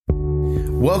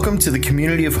Welcome to the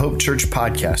Community of Hope Church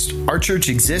podcast. Our church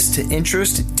exists to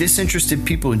interest disinterested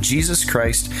people in Jesus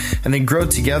Christ and then grow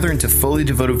together into fully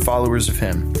devoted followers of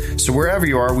Him. So wherever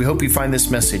you are, we hope you find this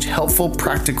message helpful,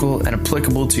 practical, and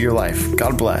applicable to your life.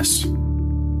 God bless.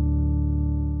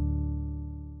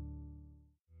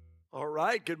 All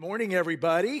right. Good morning,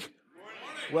 everybody.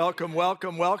 Welcome,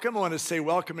 welcome, welcome. I want to say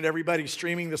welcome to everybody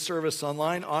streaming the service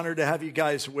online. Honored to have you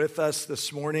guys with us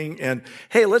this morning. And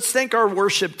hey, let's thank our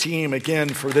worship team again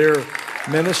for their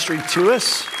ministry to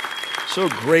us. So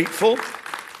grateful.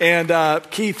 And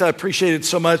Keith, I appreciated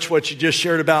so much what you just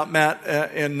shared about Matt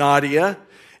and Nadia.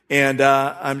 And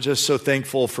I'm just so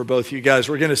thankful for both you guys.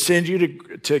 We're going to send you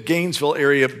to Gainesville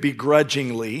area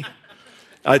begrudgingly.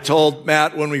 I told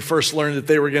Matt when we first learned that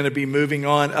they were going to be moving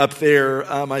on up there,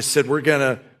 I said, we're going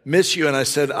to miss you. And I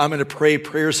said, I'm going to pray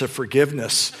prayers of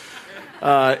forgiveness.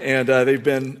 And they've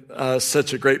been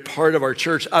such a great part of our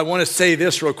church. I want to say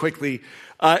this real quickly.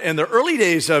 In the early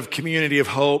days of Community of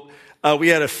Hope, we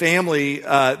had a family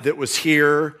that was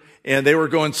here, and they were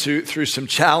going through some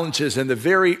challenges in the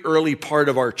very early part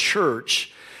of our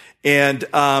church. And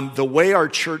the way our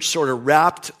church sort of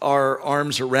wrapped our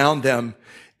arms around them,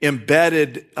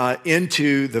 embedded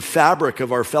into the fabric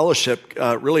of our fellowship,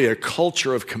 really a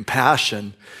culture of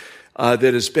compassion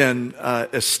that has been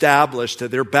established.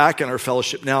 They're back in our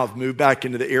fellowship now, have moved back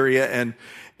into the area. And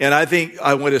I think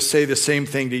I want to say the same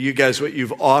thing to you guys. What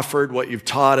you've offered, what you've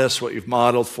taught us, what you've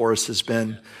modeled for us has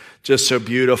been just so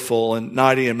beautiful. And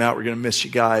Nadia and Matt, we're going to miss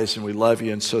you guys, and we love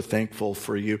you and so thankful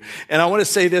for you. And I want to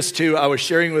say this too. I was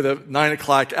sharing with a 9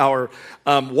 o'clock hour,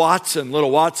 little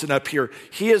Watson up here.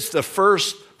 He is the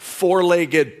first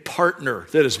four-legged partner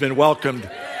that has been welcomed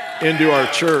into our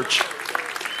church.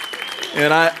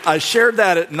 And I shared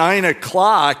that at 9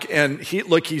 o'clock, and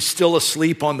he's still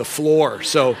asleep on the floor.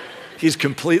 So he's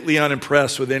completely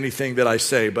unimpressed with anything that I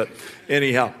say. But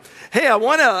anyhow, hey, I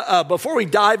want to, before we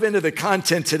dive into the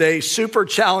content today, super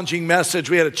challenging message.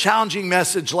 We had a challenging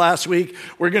message last week.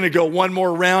 We're going to go one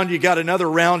more round. You got another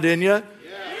round in you?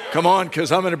 Come on,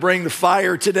 because I'm going to bring the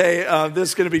fire today. This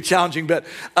is going to be challenging. But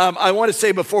I want to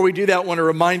say before we do that, I want to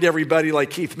remind everybody, like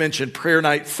Keith mentioned, Prayer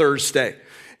Night Thursday.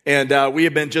 And we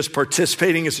have been just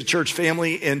participating as a church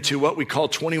family into what we call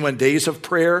 21 days of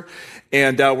prayer.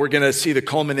 And we're going to see the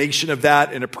culmination of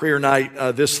that in a prayer night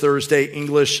this Thursday,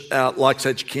 English at Lux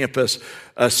Edge campus,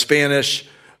 Spanish,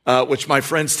 which my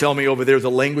friends tell me over there,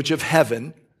 the language of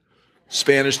heaven.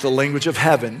 Spanish, the language of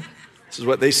heaven. This is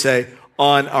what they say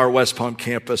on our West Palm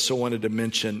campus. So I wanted to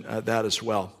mention that as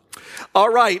well. All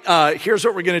right, here's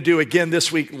what we're going to do again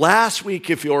this week. Last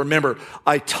week, if you'll remember,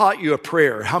 I taught you a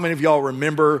prayer. How many of y'all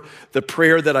remember the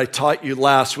prayer that I taught you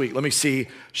last week? Let me see,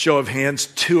 show of hands,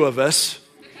 2 of us.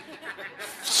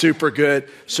 Super good.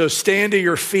 So stand to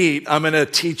your feet. I'm going to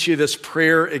teach you this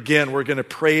prayer again. We're going to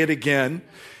pray it again.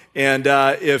 And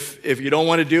if you don't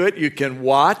want to do it, you can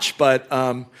watch. But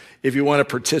if you want to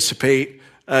participate,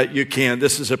 you can.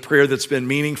 This is a prayer that's been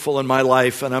meaningful in my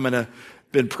life, and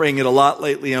been praying it a lot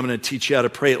lately. I'm going to teach you how to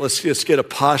pray it. Let's just get a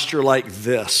posture like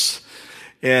this.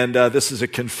 And this is a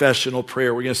confessional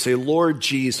prayer. We're going to say, Lord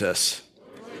Jesus,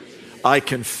 I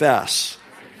confess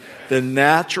the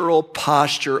natural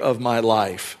posture of my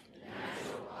life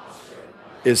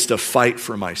is to fight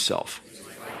for myself.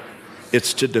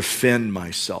 It's to defend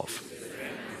myself.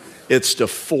 It's to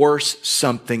force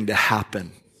something to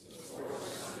happen.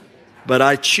 But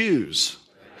I choose,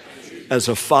 as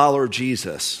a follower of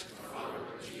Jesus,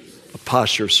 a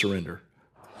posture of surrender.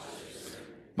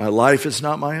 My life is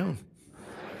not my own.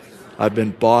 I've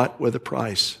been bought with a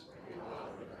price.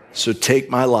 So take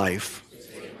my life,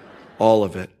 all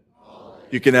of it.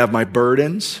 You can have my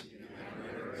burdens.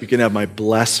 You can have my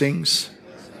blessings.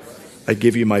 I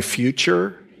give you my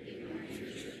future.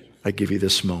 I give you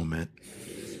this moment.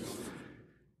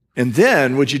 And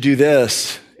then would you do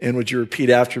this? And would you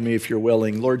repeat after me if you're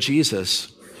willing? Lord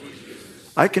Jesus,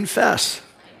 I confess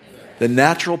the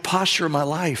natural posture of my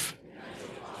life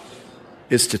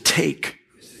is to take.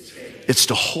 It's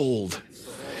to hold.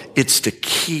 It's to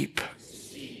keep.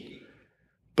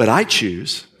 But I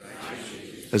choose,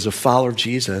 as a follower of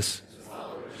Jesus,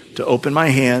 to open my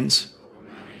hands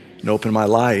and open my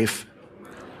life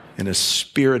in a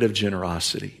spirit of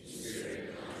generosity.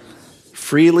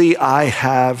 Freely I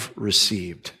have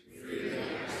received.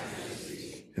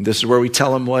 And this is where we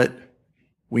tell him what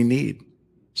we need.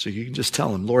 So you can just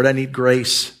tell him, Lord, I need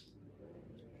grace.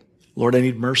 Lord, I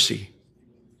need mercy.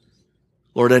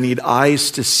 Lord, I need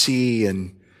eyes to see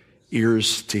and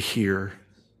ears to hear.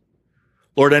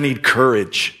 Lord, I need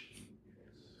courage.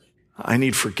 I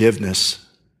need forgiveness.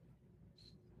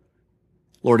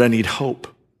 Lord, I need hope.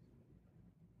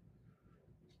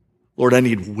 Lord, I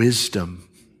need wisdom.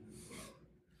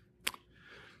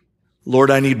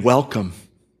 Lord, I need welcome.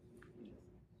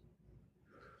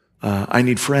 I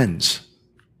need friends.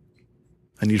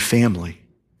 I need family.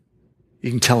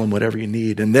 You can tell them whatever you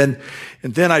need. And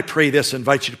then I pray this,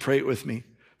 invite you to pray it with me.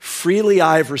 Freely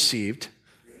I have received.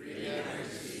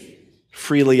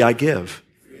 Freely I give.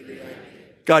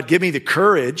 God, give me the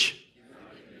courage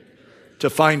to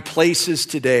find places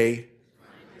today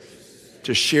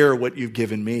to share what you've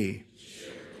given me.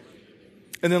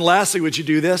 And then lastly, would you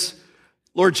do this?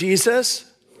 Lord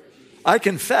Jesus, I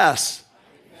confess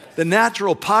the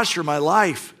natural posture of my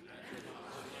life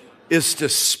is to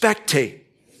spectate.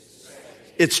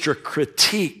 It's to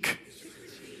critique.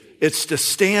 It's to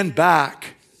stand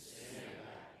back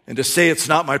and to say it's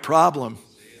not my problem.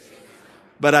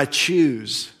 But I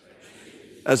choose,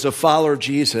 as a follower of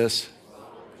Jesus,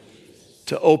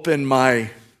 to open my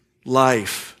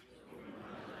life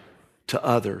to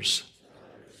others,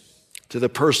 to the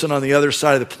person on the other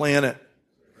side of the planet,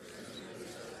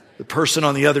 the person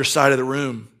on the other side of the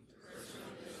room,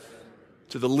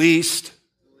 to the least,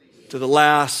 to the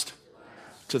last,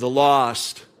 to the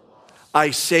lost.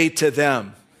 I say to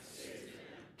them,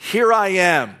 here I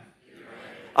am.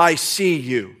 I see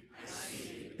you.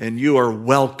 And you are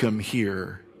welcome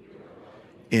here.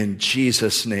 In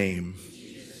Jesus' name.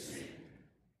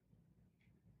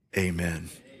 Amen.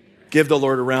 Give the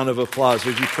Lord a round of applause.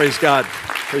 Would you praise God?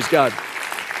 Praise God.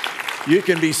 You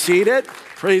can be seated.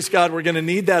 Praise God. We're going to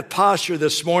need that posture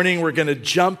this morning. We're going to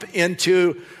jump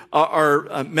into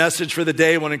our message for the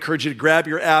day. I want to encourage you to grab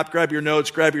your app, grab your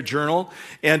notes, grab your journal.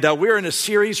 And we're in a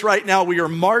series right now. We are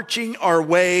marching our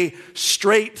way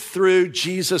straight through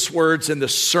Jesus' words in the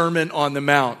Sermon on the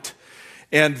Mount.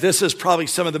 And this is probably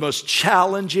some of the most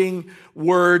challenging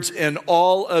words in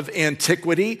all of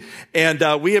antiquity.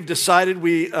 And we have decided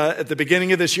at the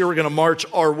beginning of this year, we're going to march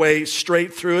our way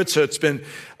straight through it. So it's been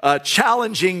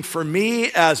challenging for me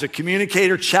as a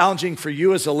communicator, challenging for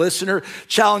you as a listener,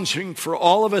 challenging for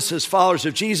all of us as followers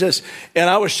of Jesus. And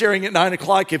I was sharing at 9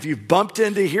 o'clock, if you bumped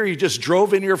into here, you just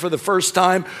drove in here for the first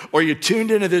time, or you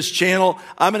tuned into this channel,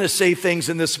 I'm going to say things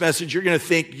in this message. You're going to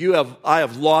think I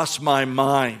have lost my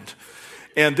mind.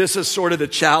 And this is sort of the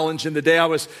challenge in the day. I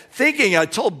was thinking, I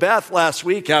told Beth last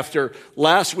week after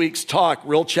last week's talk,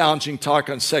 real challenging talk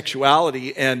on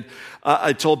sexuality. And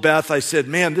I told Beth, I said,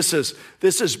 man, this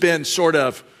has been sort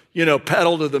of,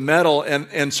 pedal to the metal.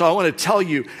 And so I want to tell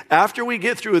you, after we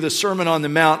get through the Sermon on the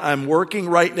Mount, I'm working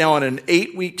right now on an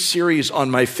 8-week series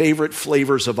on my favorite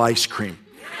flavors of ice cream.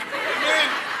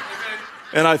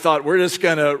 And I thought, we're just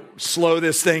going to slow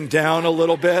this thing down a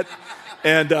little bit.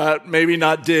 And maybe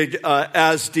not dig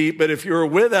as deep. But if you were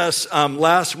with us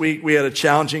last week, we had a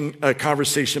challenging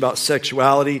conversation about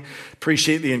sexuality.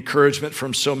 Appreciate the encouragement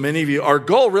from so many of you. Our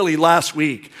goal really last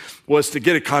week was to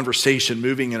get a conversation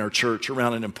moving in our church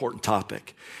around an important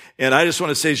topic. And I just want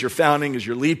to say, as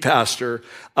your lead pastor,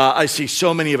 I see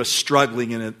so many of us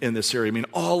struggling in this area. I mean,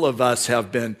 all of us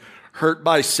have been hurt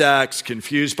by sex,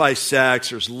 confused by sex.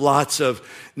 There's lots of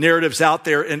narratives out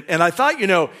there. And I thought,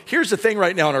 here's the thing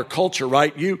right now in our culture,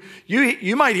 right? You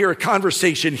might hear a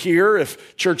conversation here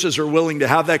if churches are willing to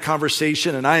have that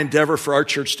conversation. And I endeavor for our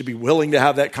church to be willing to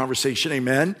have that conversation.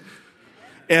 Amen.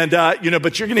 And,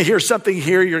 but you're going to hear something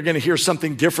here. You're going to hear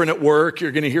something different at work.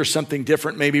 You're going to hear something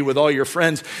different maybe with all your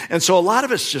friends. And so a lot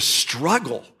of us just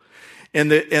struggle. And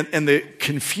the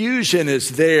confusion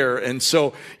is there. And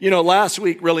so, last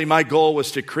week, really, my goal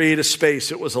was to create a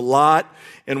space. It was a lot,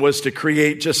 and was to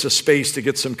create just a space to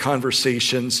get some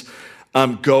conversations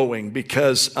going,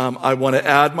 because I want to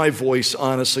add my voice,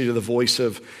 honestly, to the voice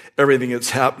of everything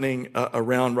that's happening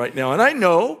around right now. And I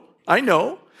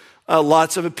know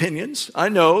lots of opinions. I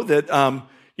know that,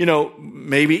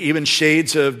 maybe even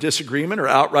shades of disagreement or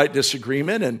outright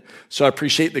disagreement. And so I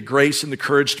appreciate the grace and the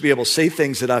courage to be able to say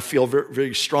things that I feel very,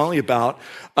 very strongly about.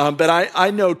 But I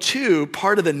know, too,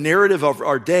 part of the narrative of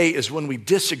our day is when we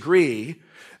disagree,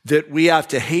 that we have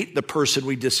to hate the person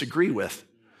we disagree with.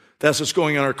 That's what's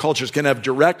going on in our culture. It's going to have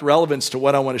direct relevance to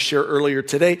what I want to share earlier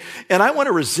today. And I want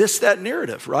to resist that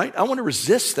narrative, right? I want to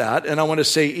resist that. And I want to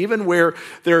say, even where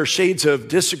there are shades of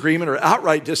disagreement or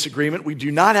outright disagreement, we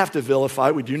do not have to vilify.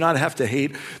 We do not have to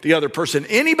hate the other person.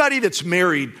 Anybody that's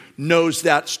married knows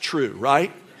that's true,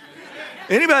 right?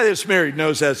 Anybody that's married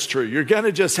knows that's true. You're going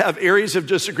to just have areas of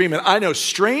disagreement. I know,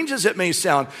 strange as it may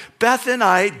sound, Beth and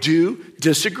I do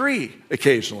disagree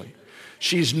occasionally.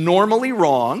 She's normally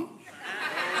wrong.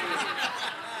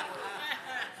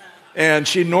 And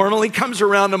she normally comes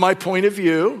around to my point of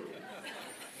view.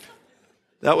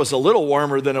 That was a little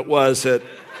warmer than it was at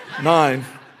 9.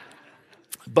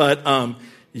 But,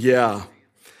 yeah.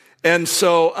 And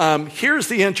so here's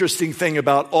the interesting thing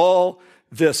about all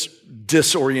this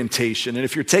disorientation. And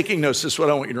if you're taking notes, this is what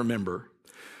I want you to remember.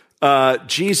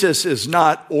 Jesus is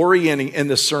not orienting in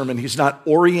this sermon. He's not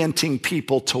orienting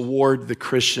people toward the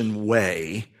Christian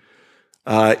way.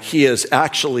 He is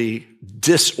actually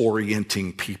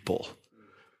disorienting people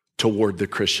toward the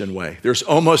Christian way. There's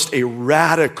almost a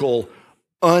radical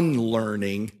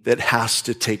unlearning that has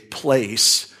to take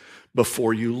place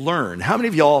before you learn. How many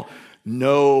of y'all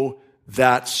know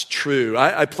that's true?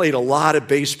 I played a lot of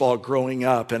baseball growing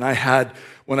up, and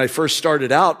when I first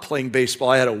started out playing baseball,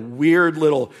 I had a weird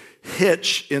little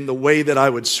hitch in the way that I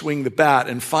would swing the bat.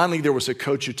 And finally, there was a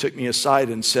coach who took me aside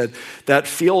and said, "That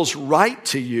feels right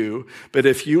to you, but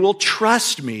if you will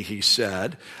trust me," he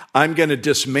said, "I'm going to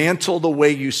dismantle the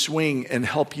way you swing and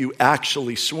help you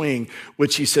actually swing,"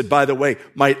 which he said, by the way,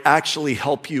 might actually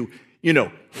help you,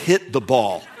 hit the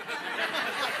ball.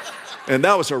 And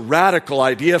that was a radical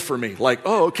idea for me. Like,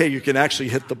 oh, okay, you can actually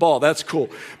hit the ball. That's cool.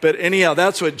 But anyhow,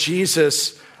 that's what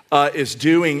Jesus is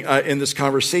doing in this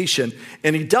conversation,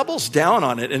 and he doubles down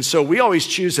on it. And so we always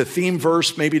choose a theme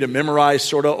verse maybe to memorize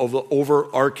sort of the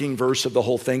overarching verse of the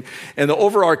whole thing. And the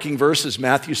overarching verse is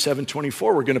Matthew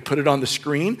 7:24. We're going to put it on the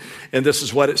screen, and this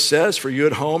is what it says for you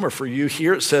at home or for you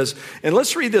here. It says, and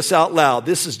let's read this out loud.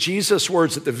 This is Jesus'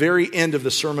 words at the very end of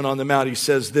the Sermon on the Mount. He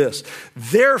says this,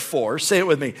 "Therefore," say it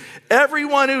with me,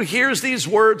 "everyone who hears these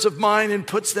words of mine and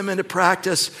puts them into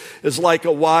practice is like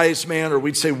a wise man," or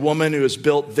we'd say woman, "who has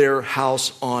built their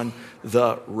house on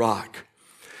the rock."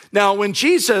 Now, when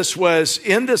Jesus was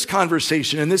in this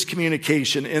conversation, in this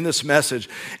communication, in this message,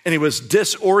 and he was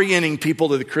disorienting people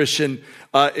to the Christian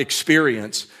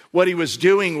experience, what he was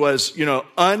doing was,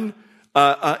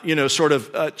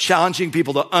 challenging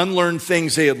people to unlearn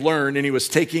things they had learned, and he was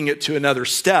taking it to another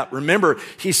step. Remember,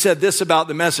 he said this about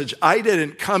the message: "I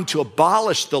didn't come to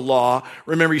abolish the law."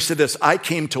 Remember, he said this: "I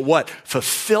came to what?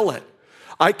 Fulfill it.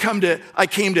 I came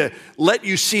to let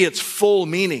you see its full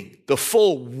meaning, the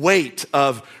full weight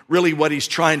of really what he's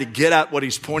trying to get at, what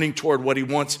he's pointing toward, what he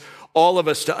wants all of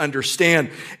us to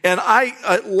understand." And I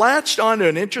latched onto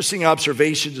an interesting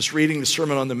observation just reading the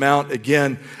Sermon on the Mount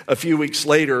again a few weeks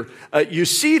later. You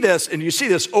see this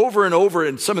over and over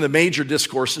in some of the major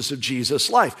discourses of Jesus'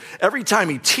 life. Every time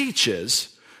he teaches,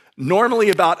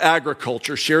 normally about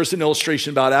agriculture, shares an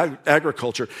illustration about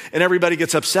agriculture, and everybody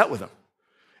gets upset with him.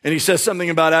 And he says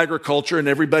something about agriculture, and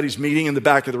everybody's meeting in the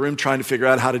back of the room trying to figure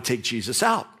out how to take Jesus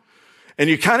out. And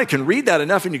you kind of can read that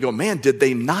enough and you go, man, did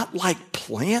they not like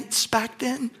plants back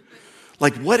then?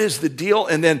 Like, what is the deal?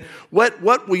 And then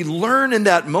what we learn in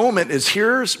that moment is,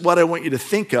 here's what I want you to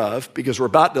think of, because we're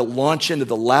about to launch into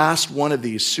the last one of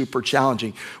these, super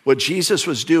challenging. What Jesus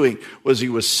was doing was he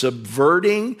was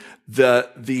subverting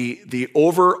the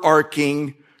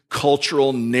overarching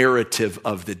cultural narrative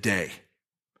of the day.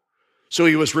 So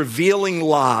he was revealing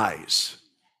lies.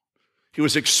 He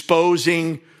was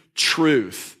exposing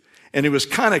truth. And he was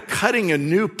kind of cutting a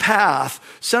new path,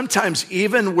 sometimes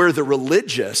even where the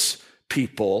religious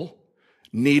people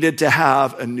needed to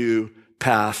have a new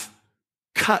path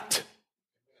cut.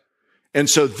 And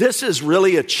so this is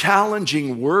really a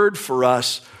challenging word for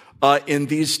us in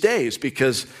these days,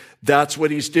 because that's what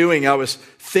he's doing. I was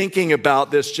thinking about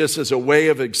this just as a way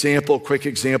of example, quick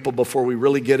example, before we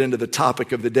really get into the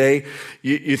topic of the day.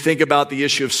 You think about the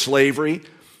issue of slavery.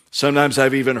 Sometimes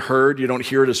I've even heard, you don't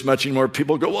hear it as much anymore,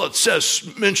 people go, well, it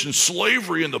mentions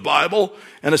slavery in the Bible.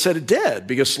 And I said it did,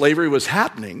 because slavery was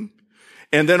happening.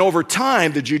 And then over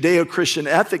time, the Judeo-Christian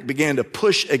ethic began to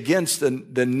push against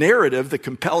the narrative, the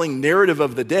compelling narrative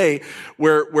of the day,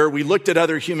 where we looked at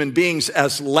other human beings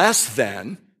as less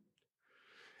than.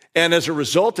 And as a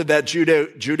result of that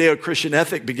Judeo-Christian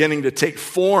ethic beginning to take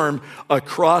form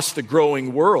across the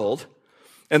growing world,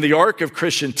 and the arc of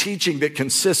Christian teaching that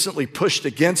consistently pushed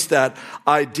against that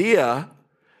idea,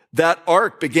 that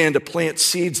arc began to plant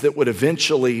seeds that would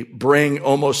eventually bring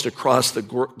almost across the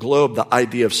globe the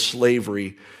idea of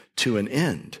slavery to an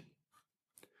end.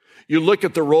 You look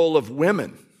at the role of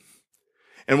women,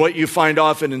 and what you find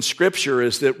often in Scripture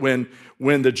is that when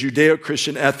the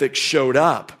Judeo-Christian ethic showed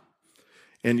up,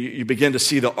 and you begin to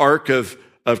see the arc of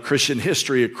Christian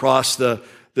history across the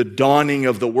dawning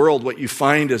of the world, what you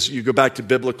find as you go back to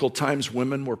biblical times,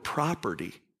 women were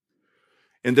property.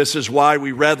 And this is why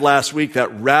we read last week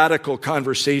that radical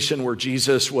conversation where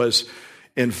Jesus was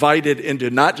invited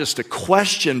into not just a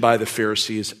question by the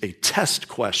Pharisees, a test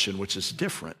question, which is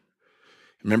different.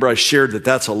 Remember, I shared that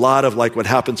that's a lot of like what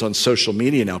happens on social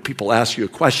media now. People ask you a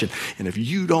question, and if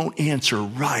you don't answer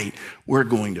right, we're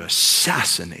going to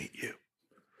assassinate you.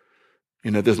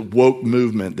 You know, the woke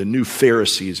movement, the new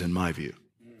Pharisees, in my view.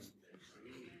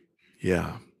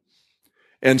 Yeah.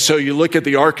 And so you look at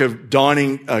the arc of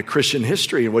dawning Christian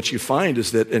history, and what you find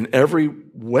is that in every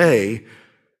way,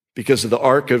 because of the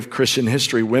arc of Christian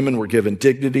history, women were given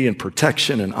dignity and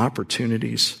protection and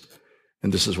opportunities.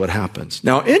 And this is what happens.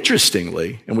 Now,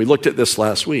 interestingly, and we looked at this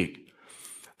last week,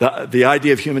 the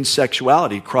idea of human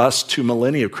sexuality across 2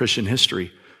 millennia of Christian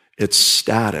history, it's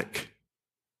static,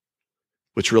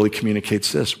 which really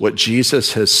communicates this. What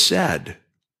Jesus has said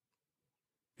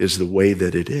is the way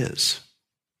that it is.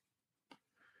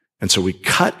 And so we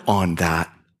cut on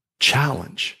that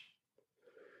challenge.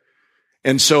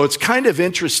 And so it's kind of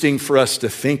interesting for us to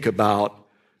think about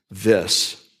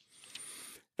this.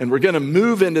 And we're going to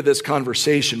move into this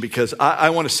conversation because I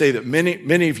want to say that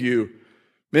many of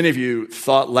you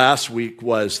thought last week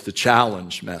was the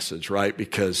challenge message, right?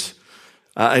 Because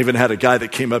I even had a guy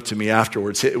that came up to me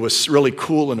afterwards. It was really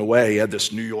cool in a way. He had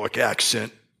this New York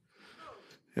accent.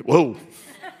 Whoa.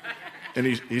 And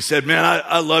he said, man,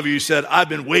 I love you. He said, I've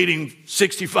been waiting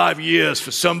 65 years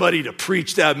for somebody to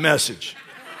preach that message.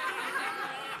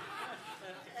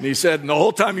 And he said, and the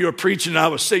whole time you were preaching, I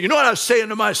was saying, you know what I was saying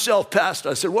to myself, Pastor?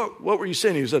 I said, what were you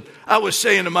saying? He said, I was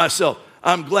saying to myself,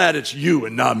 I'm glad it's you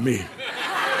and not me.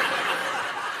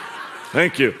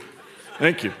 Thank you.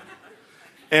 Thank you.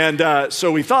 And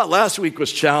so we thought last week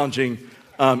was challenging.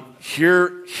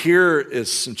 Here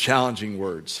is some challenging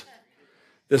words.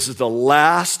 This is the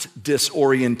last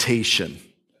disorientation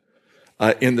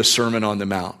in the Sermon on the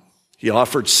Mount. He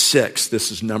offered 6.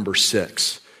 This is number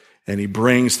 6. And he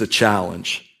brings the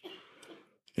challenge.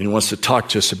 And he wants to talk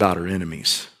to us about our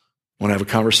enemies. Want to have a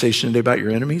conversation today about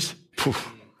your enemies?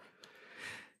 Poof.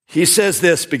 He says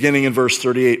this beginning in verse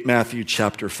 38, Matthew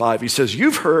chapter 5. He says,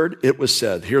 you've heard it was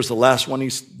said. Here's the last one he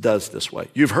does this way.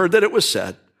 You've heard that it was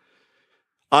said,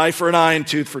 eye for an eye and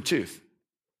tooth for tooth.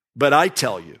 But I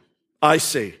tell you, I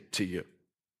say to you,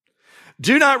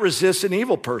 do not resist an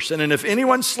evil person. And if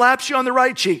anyone slaps you on the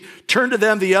right cheek, turn to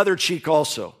them the other cheek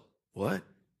also. What?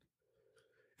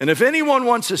 And if anyone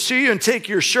wants to sue you and take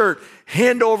your shirt,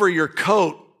 hand over your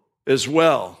coat as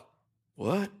well.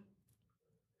 What?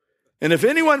 And if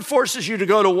anyone forces you to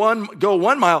go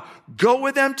 1 mile, go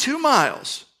with them 2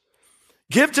 miles.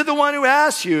 Give to the one who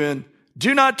asks you, and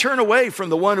do not turn away from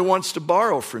the one who wants to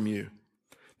borrow from you.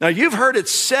 Now you've heard it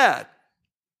said,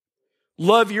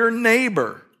 love your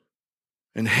neighbor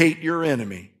and hate your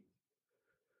enemy.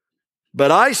 But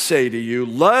I say to you,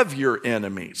 love your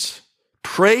enemies.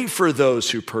 Pray for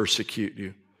those who persecute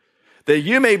you, that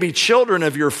you may be children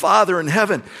of your Father in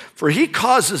heaven. For he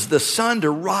causes the sun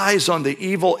to rise on the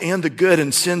evil and the good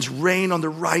and sends rain on the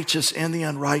righteous and the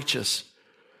unrighteous.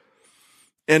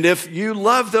 And if you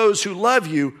love those who love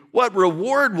you, what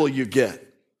reward will you get?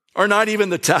 Are not even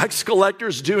the tax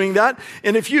collectors doing that?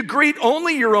 And if you greet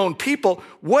only your own people,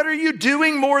 what are you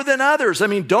doing more than others? I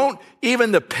mean, don't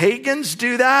even the pagans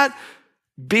do that?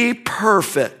 Be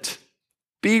perfect.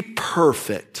 Be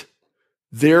perfect.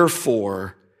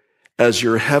 Therefore, as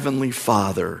your heavenly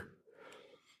Father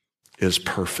is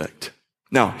perfect.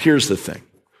 Now, here's the thing.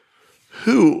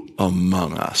 Who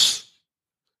among us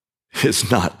is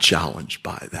not challenged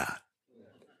by that?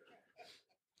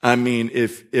 I mean,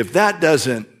 if that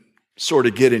doesn't sort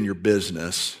of get in your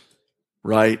business,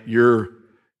 right,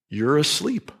 you're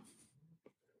asleep.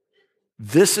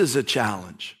 This is a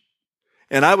challenge.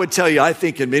 And I would tell you, I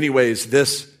think in many ways,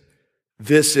 this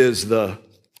is the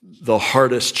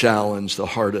hardest challenge, the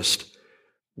hardest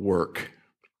work.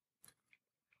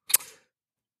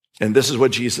 And this is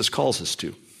what Jesus calls us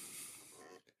to.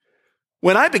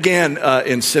 When I began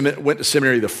went to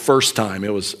seminary the first time, I think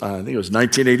it was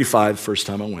 1985, the first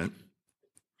time I went.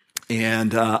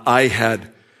 And I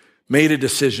had made a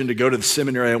decision to go to the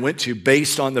seminary I went to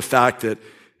based on the fact that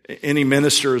any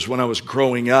ministers, when I was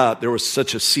growing up, there was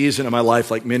such a season in my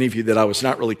life, like many of you, that I was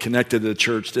not really connected to the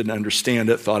church, didn't understand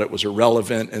it, thought it was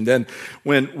irrelevant. And then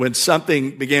when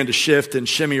something began to shift and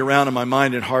shimmy around in my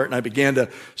mind and heart, and I began to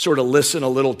sort of listen a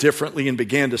little differently and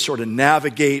began to sort of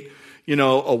navigate,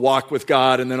 a walk with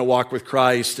God and then a walk with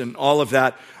Christ and all of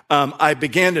that, I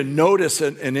began to notice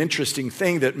an interesting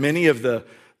thing, that many of the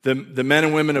men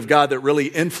and women of God that really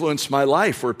influenced my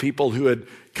life were people who had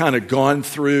kind of gone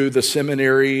through the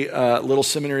seminary, little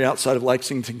seminary outside of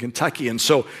Lexington, Kentucky. And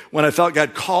so when I felt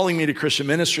God calling me to Christian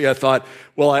ministry, I thought,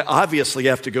 well, I obviously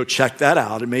have to go check that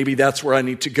out, and maybe that's where I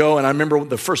need to go. And I remember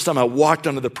the first time I walked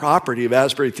onto the property of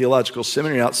Asbury Theological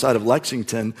Seminary outside of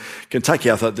Lexington,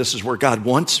 Kentucky, I thought, this is where God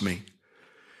wants me.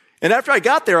 And after I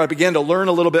got there, I began to learn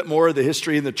a little bit more of the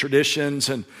history and the traditions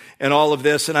and all of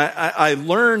this. And I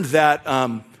learned that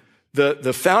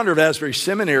The founder of Asbury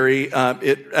Seminary,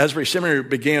 Asbury Seminary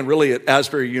began really at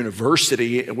Asbury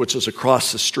University, which was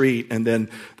across the street, and then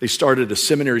they started a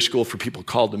seminary school for people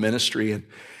called to ministry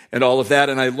and all of that.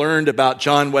 And I learned about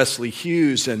John Wesley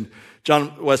Hughes, and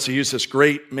John Wesley Hughes, this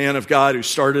great man of God who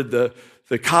started the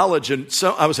college. And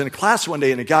so I was in a class one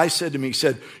day, and a guy said to me, he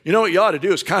said, you know what you ought to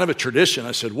do? It's kind of a tradition.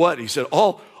 I said, what? He said,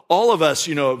 all of us,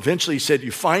 eventually he said,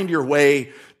 you find your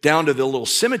way down to the little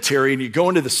cemetery, and you go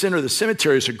into the center of the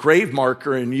cemetery, there's a grave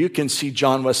marker, and you can see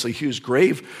John Wesley Hughes'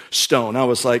 gravestone. I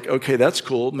was like, okay, that's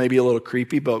cool. Maybe a little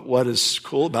creepy, but what is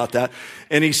cool about that?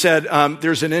 And he said,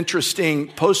 there's an interesting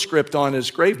postscript on his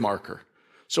grave marker.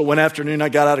 So one afternoon I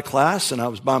got out of class, and I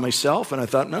was by myself, and I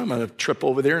thought, no, I'm going to trip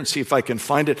over there and see if I can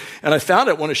find it. And I found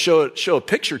it. I want to show a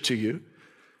picture to you.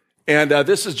 And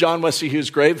this is John Wesley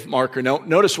Hughes' grave marker. Now,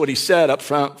 notice what he said up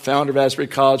front: founder of Asbury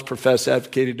College, professed,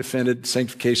 advocated, defended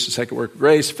sanctification, second work of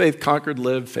grace, faith conquered,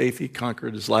 lived, faith he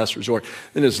conquered, his last resort.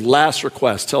 Then his last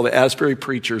request: tell the Asbury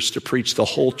preachers to preach the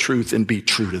whole truth and be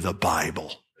true to the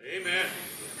Bible. Amen.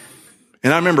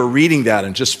 And I remember reading that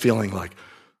and just feeling like,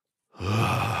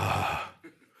 ugh.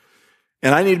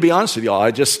 And I need to be honest with y'all.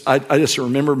 I just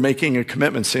remember making a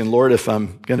commitment, saying, Lord, if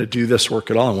I'm going to do this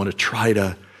work at all, I want to try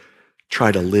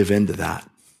to live into that.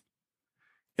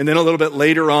 And then a little bit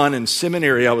later on in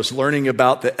seminary, I was learning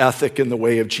about the ethic and the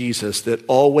way of Jesus that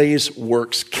always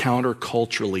works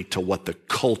counterculturally to what the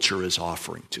culture is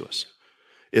offering to us.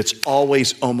 It's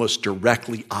always almost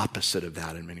directly opposite of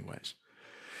that in many ways.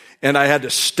 And I had to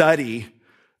study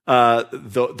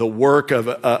the work of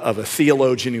a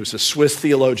theologian. He was a Swiss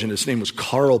theologian. His name was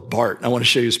Karl Barth. I want to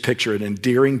show you his picture, an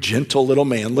endearing, gentle little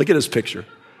man. Look at his picture.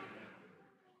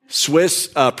 Swiss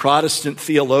Protestant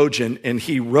theologian, and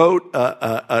he wrote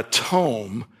a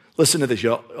tome, listen to this,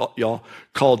 y'all,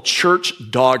 called Church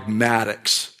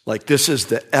Dogmatics. Like, this is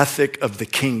the ethic of the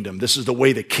kingdom. This is the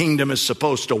way the kingdom is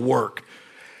supposed to work.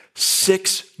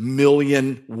 6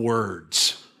 million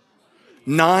words,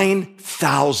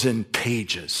 9,000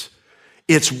 pages.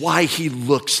 It's why he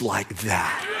looks like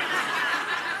that.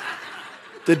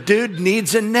 The dude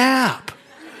needs a nap.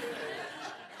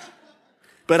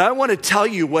 But I want to tell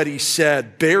you what he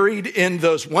said, buried in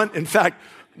those in fact,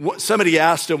 somebody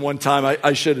asked him one time,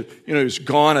 I should, he was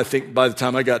gone, I think, by the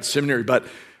time I got to seminary, but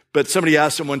somebody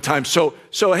asked him one time, so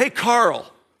hey, Karl,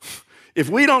 if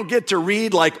we don't get to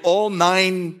read like all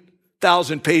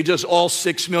 9,000 pages, all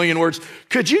 6 million words,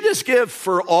 could you just give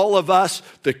for all of us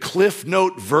the Cliff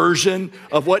Note version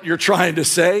of what you're trying to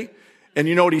say? And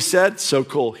you know what he said? So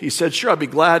cool. He said, sure, I'd be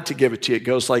glad to give it to you. It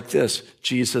goes like this: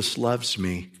 Jesus loves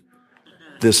me.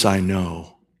 This I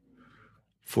know,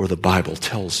 for the Bible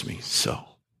tells me so.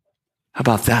 How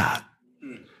about that?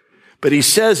 But he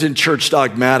says in Church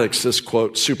Dogmatics, this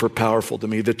quote, super powerful to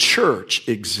me: the church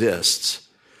exists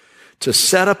to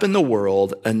set up in the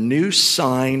world a new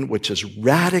sign which is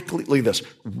radically, look at this,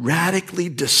 radically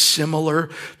dissimilar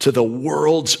to the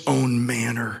world's own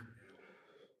manner,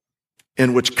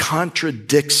 and which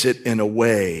contradicts it in a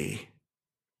way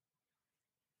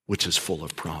which is full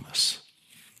of promise.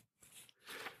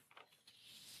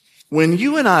 When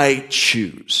you and I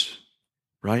choose,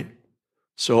 right?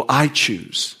 So I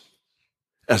choose,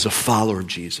 as a follower of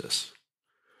Jesus,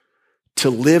 to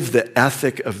live the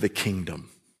ethic of the kingdom,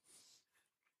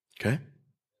 okay?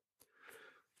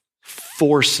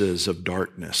 Forces of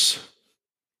darkness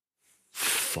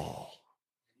fall.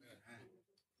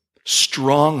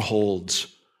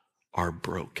 Strongholds are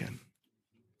broken.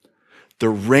 The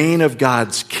reign of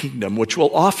God's kingdom, which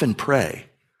we'll often pray,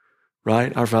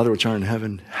 right? Our Father which art in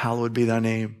heaven, hallowed be thy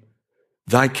name.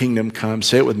 Thy kingdom come,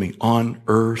 say it with me, on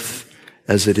earth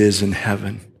as it is in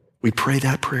heaven. We pray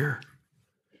that prayer.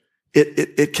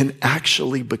 It can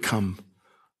actually become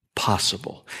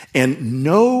possible. And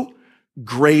no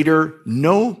greater,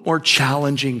 no more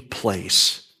challenging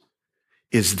place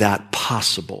is that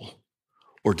possible.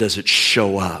 Or does it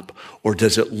show up? Or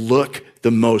does it look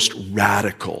the most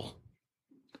radical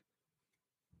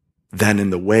than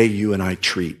in the way you and I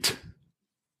treat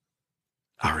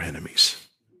our enemies?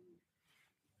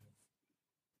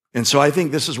 And so I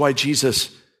think this is why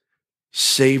Jesus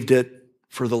saved it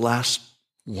for the last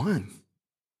one.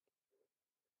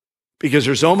 Because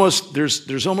there's almost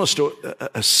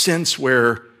a sense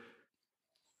where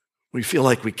we feel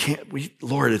like we can't,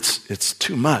 Lord, it's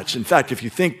too much. In fact, if you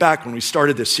think back when we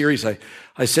started this series, I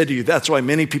said to you, that's why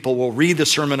many people will read the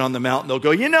Sermon on the Mount and they'll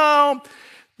go,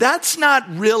 that's not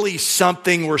really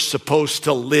something we're supposed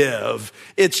to live.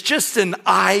 It's just an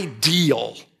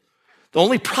ideal. The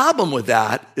only problem with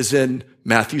that is in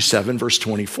Matthew 7, verse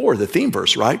 24, the theme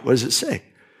verse, right? What does it say?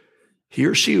 He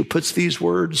or she who puts these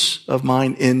words of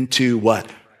mine into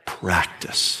what?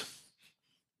 Practice.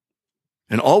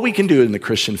 And all we can do in the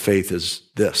Christian faith is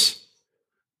this.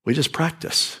 We just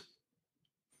practice.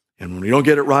 And when we don't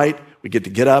get it right, we get to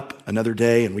get up another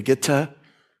day and we get to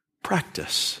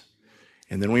practice.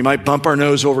 And then we might bump our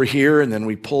nose over here and then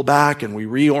we pull back and we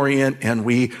reorient and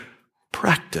we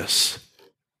practice.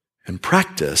 And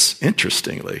practice,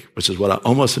 interestingly, which is what I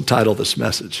almost entitled this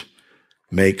message,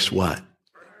 makes what?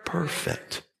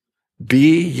 Perfect.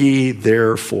 Be ye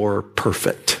therefore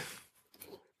perfect,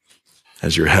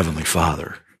 as your heavenly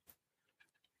Father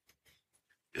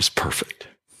is perfect.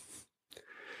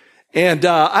 And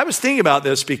I was thinking about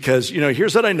this because,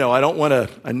 here's what I know. I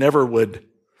would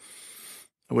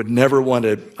never want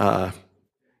to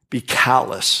be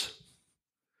callous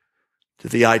to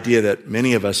the idea that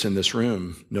many of us in this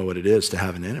room know what it is to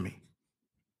have an enemy.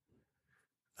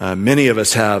 Many of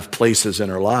us have places in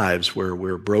our lives where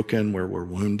we're broken, where we're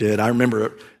wounded. I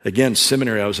remember, again,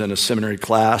 seminary. I was in a seminary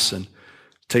class and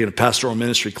taking a pastoral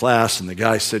ministry class, and the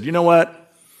guy said, you know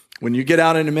what? When you get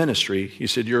out into ministry, he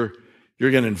said, you're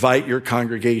going to invite your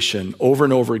congregation over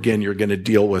and over again. You're going to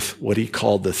deal with what he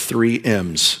called the 3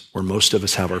 M's, where most of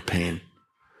us have our pain.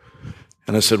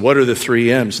 And I said, what are the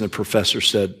 3 M's? And the professor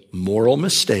said, moral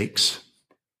mistakes,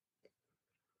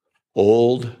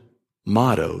 old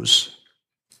mottos,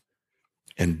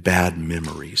 and bad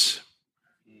memories.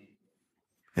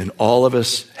 And all of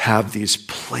us have these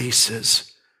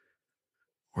places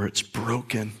where it's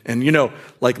broken. And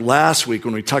like last week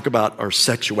when we talk about our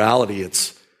sexuality,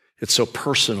 it's so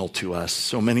personal to us.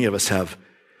 So many of us have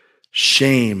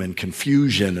shame and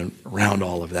confusion around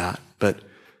all of that.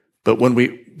 But when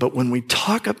we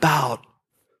talk about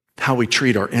how we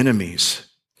treat our enemies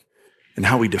and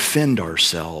how we defend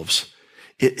ourselves,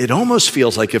 it almost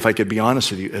feels like, if I could be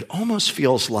honest with you, it almost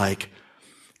feels like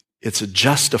it's a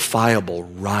justifiable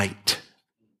right.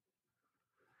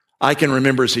 I can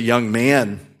remember as a young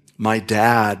man, my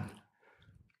dad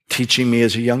teaching me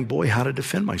as a young boy how to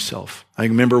defend myself. I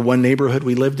remember one neighborhood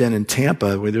we lived in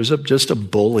Tampa where there was just a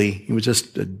bully. He was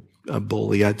just a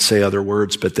bully. I'd say other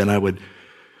words, but then I would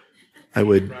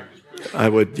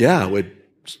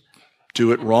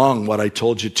do it wrong, what I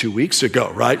told you 2 weeks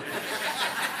ago, right?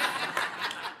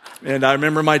 And I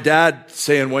remember my dad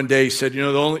saying one day, he said,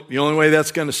 the only way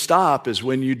that's going to stop is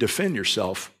when you defend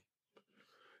yourself.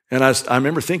 And I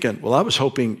remember thinking, well, I was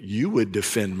hoping you would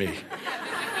defend me.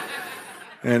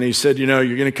 And he said, you're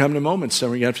going to come to moments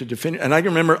where you have to defend. And I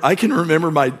can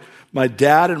remember my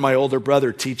dad and my older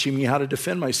brother teaching me how to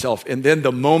defend myself. And then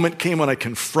the moment came when I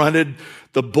confronted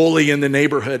the bully in the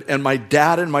neighborhood, and my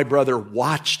dad and my brother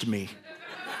watched me.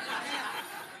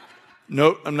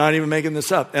 No, I'm not even making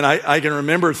this up. And I can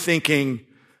remember thinking,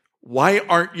 why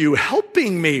aren't you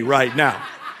helping me right now?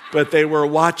 But they were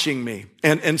watching me.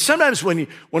 And sometimes when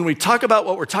we talk about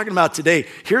what we're talking about today,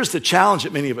 here's the challenge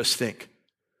that many of us think.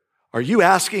 Are you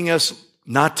asking us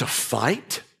not to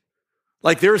fight?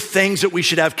 Like there are things that we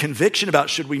should have conviction about.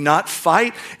 Should we not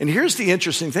fight? And here's the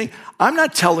interesting thing. I'm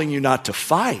not telling you not to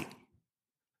fight,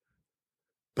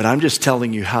 but I'm just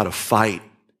telling you how to fight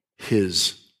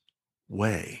his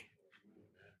way.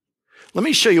 Let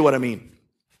me show you what I mean.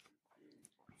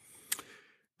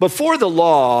 Before the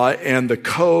law and the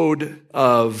code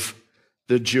of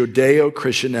the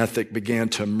Judeo-Christian ethic began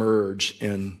to emerge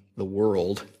in the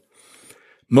world,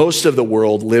 most of the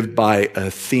world lived by a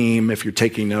theme. If you're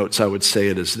taking notes, I would say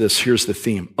it as this. Here's the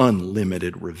theme: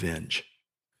 unlimited revenge.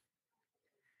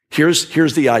 Here's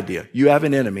the idea. You have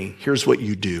an enemy. Here's what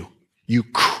you do. You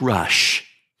crush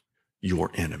your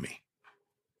enemy.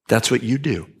 That's what you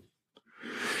do.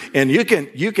 And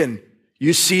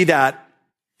you see that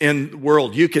in the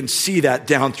world. You can see that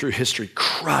down through history.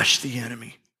 Crush the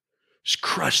enemy. Just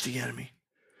crush the enemy.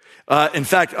 In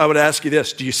fact, I would ask you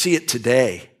this. Do you see it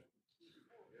today?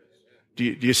 Do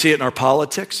you see it in our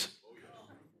politics?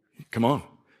 Come on.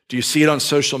 Do you see it on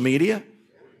social media?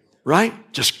 Right?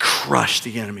 Just crush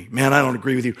the enemy. Man, I don't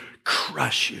agree with you.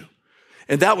 Crush you.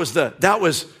 And that was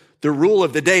the rule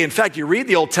of the day. In fact, you read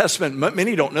the Old Testament,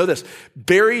 many don't know this,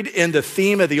 buried in the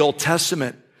theme of the Old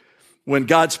Testament, when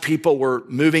God's people were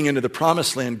moving into the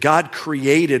promised land, God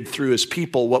created through his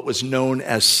people what was known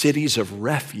as cities of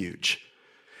refuge.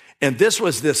 And this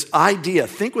was this idea,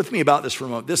 think with me about this for a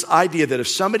moment, this idea that if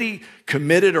somebody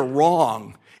committed a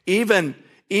wrong, even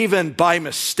by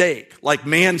mistake, like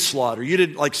manslaughter,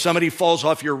 like somebody falls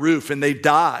off your roof and they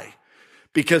die,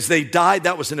 because they died,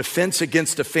 that was an offense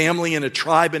against a family and a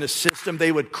tribe and a system.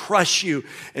 They would crush you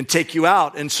and take you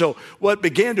out. And so what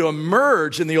began to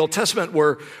emerge in the Old Testament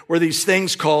were these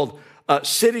things called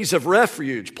cities of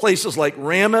refuge, places like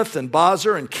Ramoth and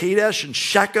Bozrah and Kadesh and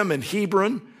Shechem and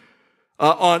Hebron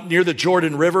near the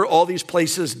Jordan River, all these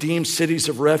places deemed cities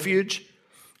of refuge.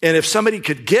 And if somebody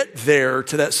could get there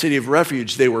to that city of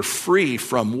refuge, they were free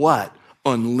from what?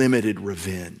 Unlimited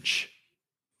revenge.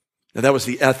 Now, that was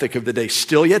the ethic of the day.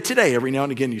 Still yet today, every now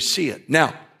and again, you see it.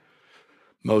 Now,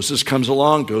 Moses comes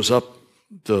along, goes up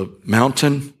the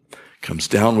mountain, comes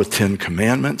down with 10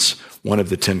 commandments. One of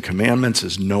the 10 commandments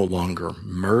is no longer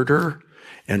murder.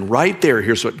 And right there,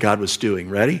 here's what God was doing.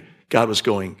 Ready? God was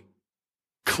going,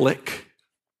 click.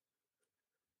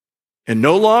 And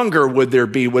no longer would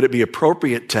it be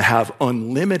appropriate to have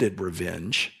unlimited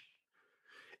revenge.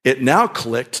 It now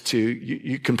clicked to,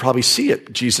 you can probably see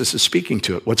it. Jesus is speaking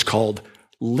to it. What's called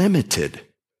limited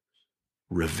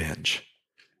revenge.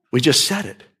 We just said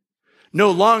it. No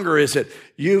longer is it,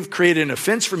 you've created an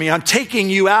offense for me. I'm taking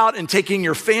you out and taking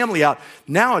your family out.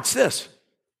 Now it's this.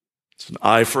 It's an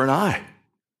eye for an eye.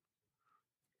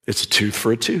 It's a tooth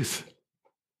for a tooth.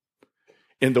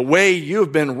 In the way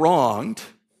you've been wronged,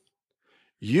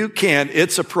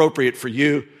 it's appropriate for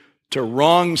you to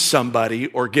wrong somebody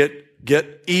or get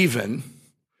even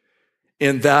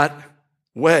in that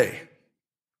way.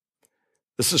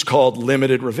 This is called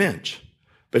limited revenge.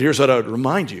 But here's what I would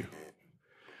remind you.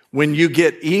 When you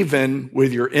get even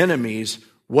with your enemies,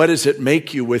 what does it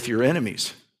make you with your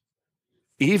enemies?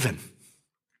 Even.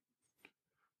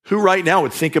 Who right now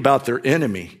would think about their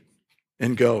enemy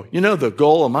and go, the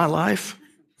goal of my life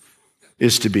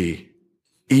is to be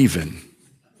even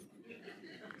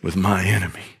with my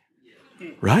enemy,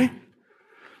 right?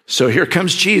 So here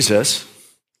comes Jesus.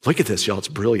 Look at this, y'all. It's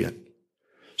brilliant.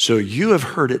 So you have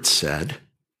heard it said,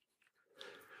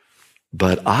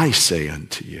 but I say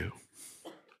unto you.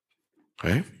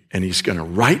 Okay? And he's going to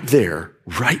right there,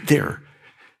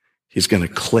 he's going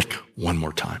to click one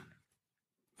more time.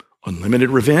 Unlimited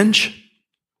revenge.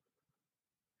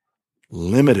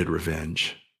 Limited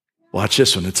revenge. Watch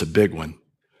this one. It's a big one.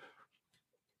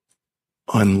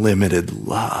 Unlimited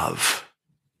love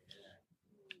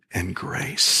and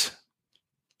grace.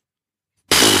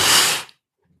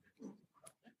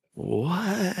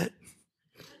 What?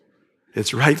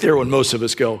 It's right there when most of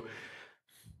us go,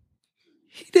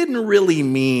 he didn't really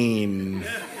mean.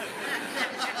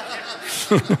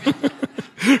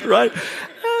 Right?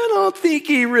 I don't think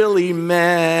he really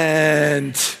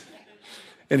meant.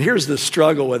 And here's the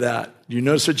struggle with that. You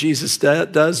notice what Jesus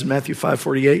does in Matthew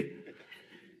 5:48?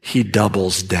 He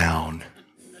doubles down.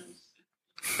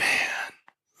 Man,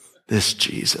 this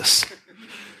Jesus.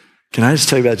 Can I just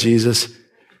tell you about Jesus?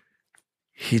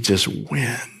 He just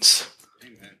wins.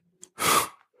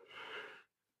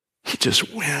 He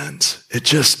just wins. It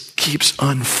just keeps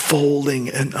unfolding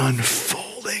and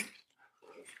unfolding.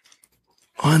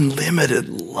 Unlimited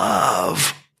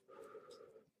love.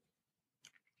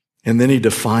 And then he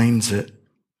defines it.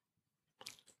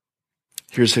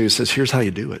 Here's how he says, here's how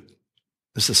you do it.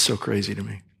 This is so crazy to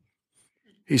me.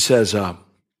 He says, and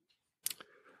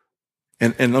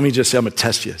let me just say, I'm going to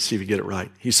test you, see if you get it right.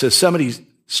 He says, somebody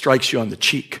strikes you on the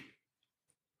cheek.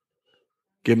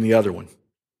 Give him the other one.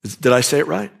 Did I say it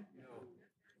right?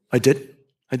 I did?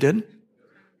 I didn't?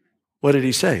 What did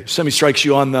he say? Somebody strikes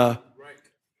you on the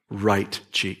right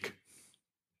cheek,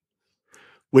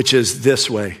 which is this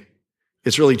way.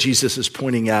 It's really Jesus is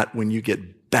pointing at when you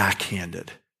get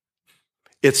backhanded.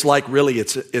 It's like really,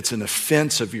 it's an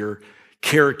offense of your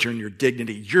character and your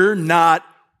dignity. You're not,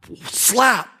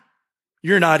 slap.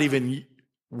 You're not even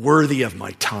worthy of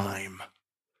my time.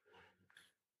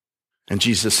 And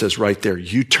Jesus says right there,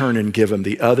 you turn and give him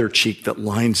the other cheek that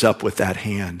lines up with that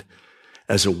hand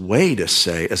as a way to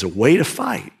say, as a way to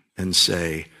fight and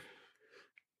say,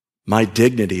 my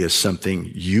dignity is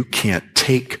something you can't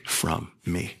take from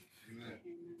me.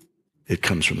 It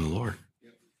comes from the Lord.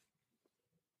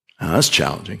 Now, that's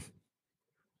challenging.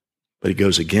 But he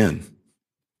goes again.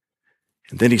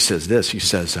 And then he says this. He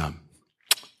says,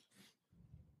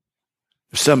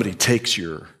 if somebody takes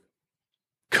your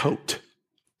coat,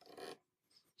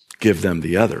 give them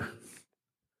the other,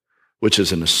 which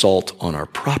is an assault on our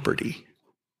property.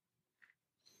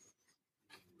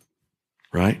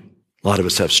 Right? A lot of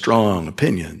us have strong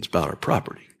opinions about our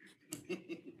property. A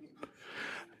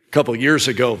couple of years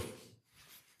ago,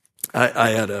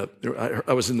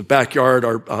 I was in the backyard.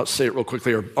 I'll say it real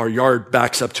quickly. Our yard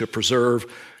backs up to a preserve.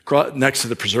 Next to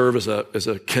the preserve is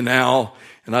a canal.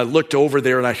 And I looked over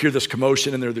there and I hear this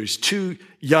commotion, and there are these two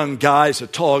young guys, a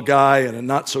tall guy and a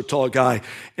not so tall guy.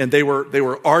 And they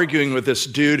were arguing with this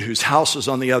dude whose house was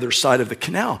on the other side of the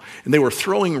canal. And they were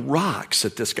throwing rocks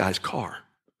at this guy's car.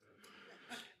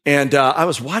 And I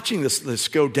was watching this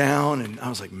go down, and I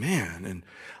was like, man. And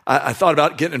I thought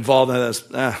about getting involved in this.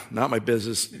 Not my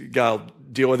business. I'll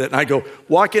deal with it. And I go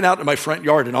walking out to my front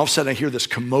yard, and all of a sudden I hear this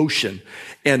commotion.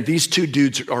 And these two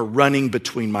dudes are running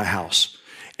between my house.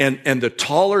 And the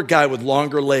taller guy with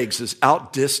longer legs is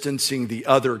outdistancing the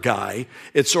other guy.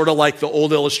 It's sort of like the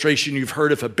old illustration you've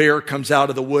heard: if a bear comes out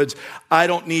of the woods, I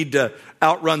don't need to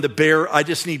outrun the bear, I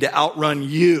just need to outrun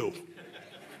you.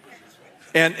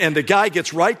 And the guy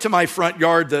gets right to my front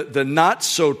yard, the not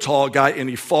so tall guy, and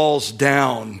he falls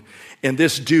down. And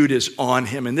this dude is on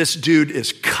him, and this dude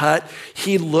is cut.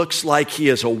 He looks like he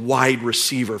is a wide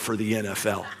receiver for the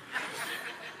NFL.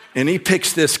 And he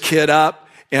picks this kid up.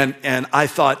 And I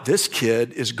thought, this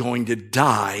kid is going to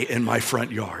die in my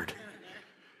front yard.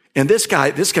 And this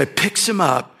guy picks him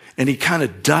up and he kind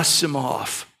of dusts him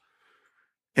off.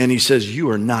 And he says, you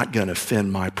are not going to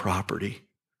fend my property.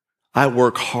 I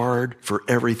work hard for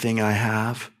everything I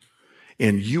have,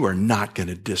 and you are not going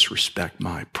to disrespect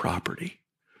my property.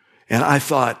 And I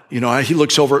thought, he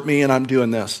looks over at me and I'm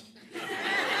doing this,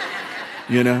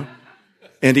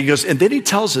 And he goes, and then he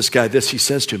tells this guy this, he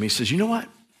says to him, he says, you know what?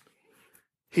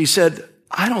 He said,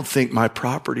 I don't think my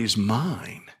property's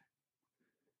mine.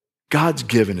 God's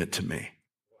given it to me.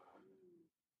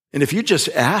 And if you just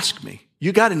ask me,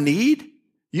 you got a need?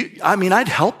 I'd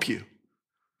help you.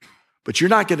 But you're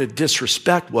not going to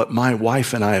disrespect what my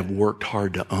wife and I have worked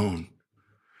hard to own.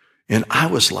 And I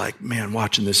was like, man,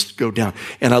 watching this go down.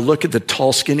 And I look at the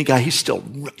tall, skinny guy. He's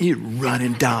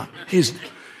running down.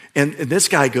 And this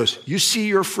guy goes, you see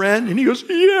your friend? And he goes,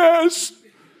 yes.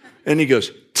 And he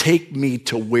goes, take me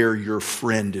to where your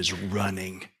friend is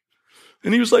running.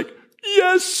 And he was like,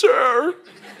 yes, sir.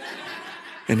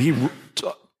 And he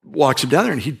walks him down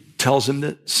there and he tells him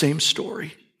the same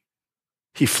story.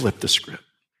 He flipped the script.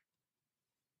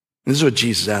 And this is what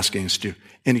Jesus is asking us to do.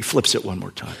 And he flips it one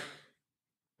more time.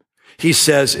 He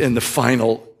says in the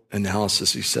final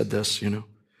analysis, he said this,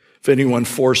 if anyone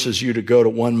forces you to go to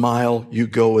 1 mile, you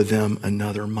go with them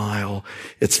another mile.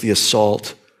 It's the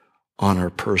assault on our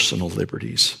personal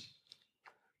liberties.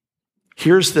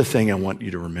 Here's the thing I want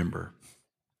you to remember.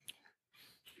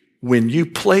 When you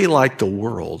play like the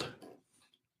world,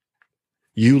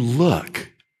 you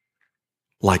look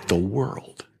like the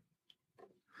world.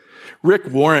 Rick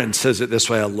Warren says it this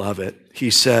way, I love it. He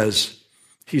says,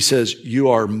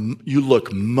 you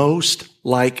look most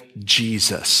like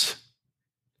Jesus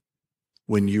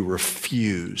when you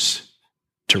refuse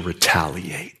to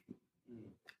retaliate.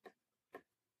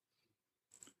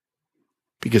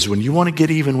 Because when you want to get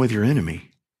even with your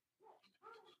enemy,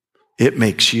 it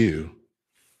makes you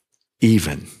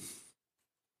even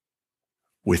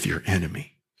with your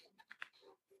enemy.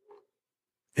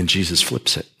 And Jesus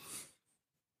flips it.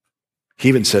 He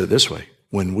even said it this way: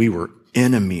 when we were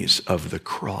enemies of the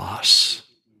cross,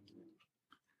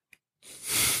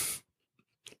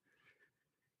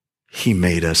 he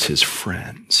made us his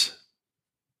friends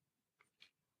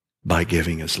by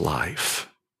giving his life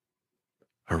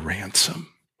a ransom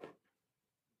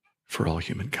for all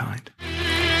humankind.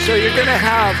 So you're going to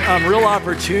have real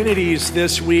opportunities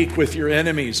this week with your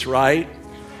enemies, right?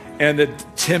 And the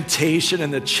temptation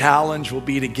and the challenge will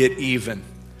be to get even.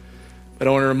 But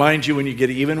I want to remind you, when you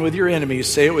get even with your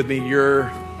enemies, say it with me,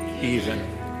 you're even.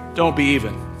 Don't be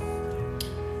even.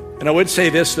 And I would say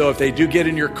this, though, if they do get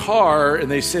in your car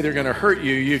and they say they're going to hurt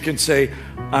you, you can say,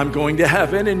 I'm going to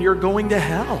heaven and you're going to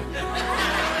hell.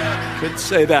 Could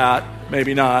say that.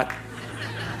 Maybe not.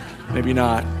 Maybe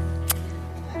not.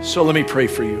 So let me pray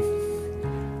for you.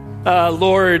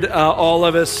 Lord, all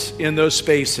of us in those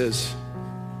spaces,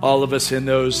 all of us in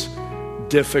those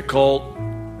difficult,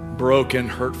 broken,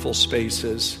 hurtful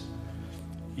spaces,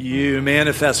 you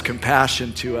manifest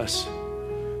compassion to us.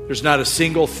 There's not a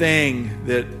single thing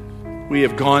that we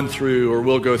have gone through or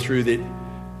will go through that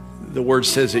the word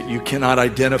says that you cannot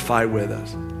identify with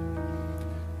us.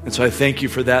 And so I thank you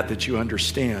for that you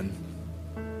understand.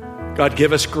 God,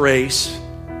 give us grace,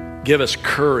 give us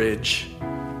courage,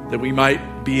 that we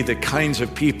might be the kinds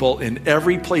of people in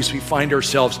every place we find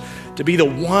ourselves, to be the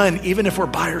one, even if we're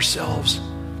by ourselves,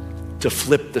 to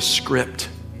flip the script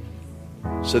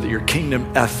so that your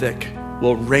kingdom ethic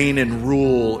will reign and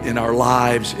rule in our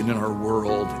lives and in our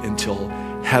world until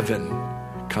heaven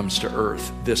comes to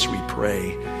earth. This we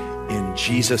pray in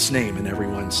Jesus' name. And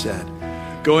everyone said,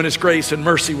 go in his grace and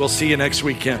mercy. We'll see you next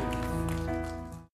weekend.